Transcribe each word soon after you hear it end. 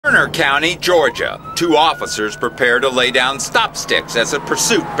Turner County, Georgia. Two officers prepare to lay down stop sticks as a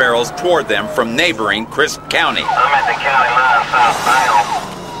pursuit barrels toward them from neighboring Crisp County. I'm at the county line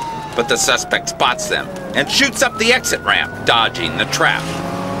southbound. But the suspect spots them and shoots up the exit ramp, dodging the trap.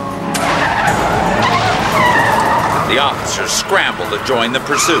 The officers scramble to join the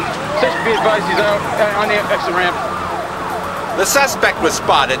pursuit. Station, be advised, he's out on the exit ramp. The suspect was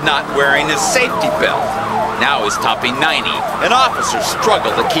spotted not wearing his safety belt. Now he's topping 90, and officers struggle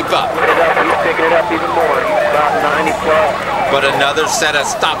to keep up. He's picking it up even more. He's about 90 plus. But another set of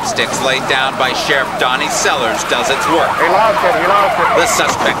stop sticks laid down by Sheriff Donnie Sellers does its work. He lost it, he lost it. The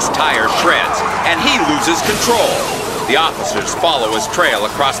suspect's tire shreds, and he loses control. The officers follow his trail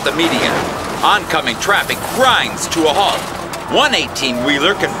across the median. Oncoming traffic grinds to a halt. One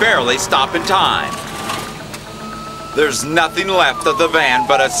 18-wheeler can barely stop in time. There's nothing left of the van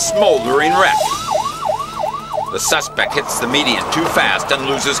but a smoldering wreck. The suspect hits the median too fast and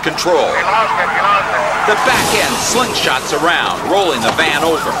loses control. He lost it, he lost it. The back end slingshots around, rolling the van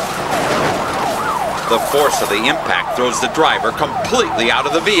over. The force of the impact throws the driver completely out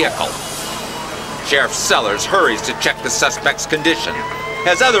of the vehicle. Sheriff Sellers hurries to check the suspect's condition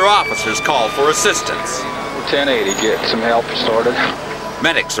as other officers call for assistance. 1080, get some help started.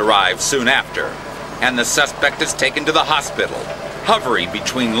 Medics arrive soon after, and the suspect is taken to the hospital, hovering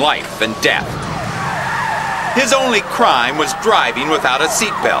between life and death. His only crime was driving without a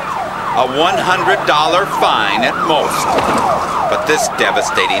seatbelt, a $100 fine at most. But this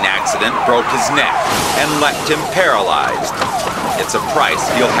devastating accident broke his neck and left him paralyzed. It's a price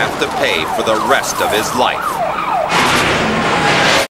he'll have to pay for the rest of his life.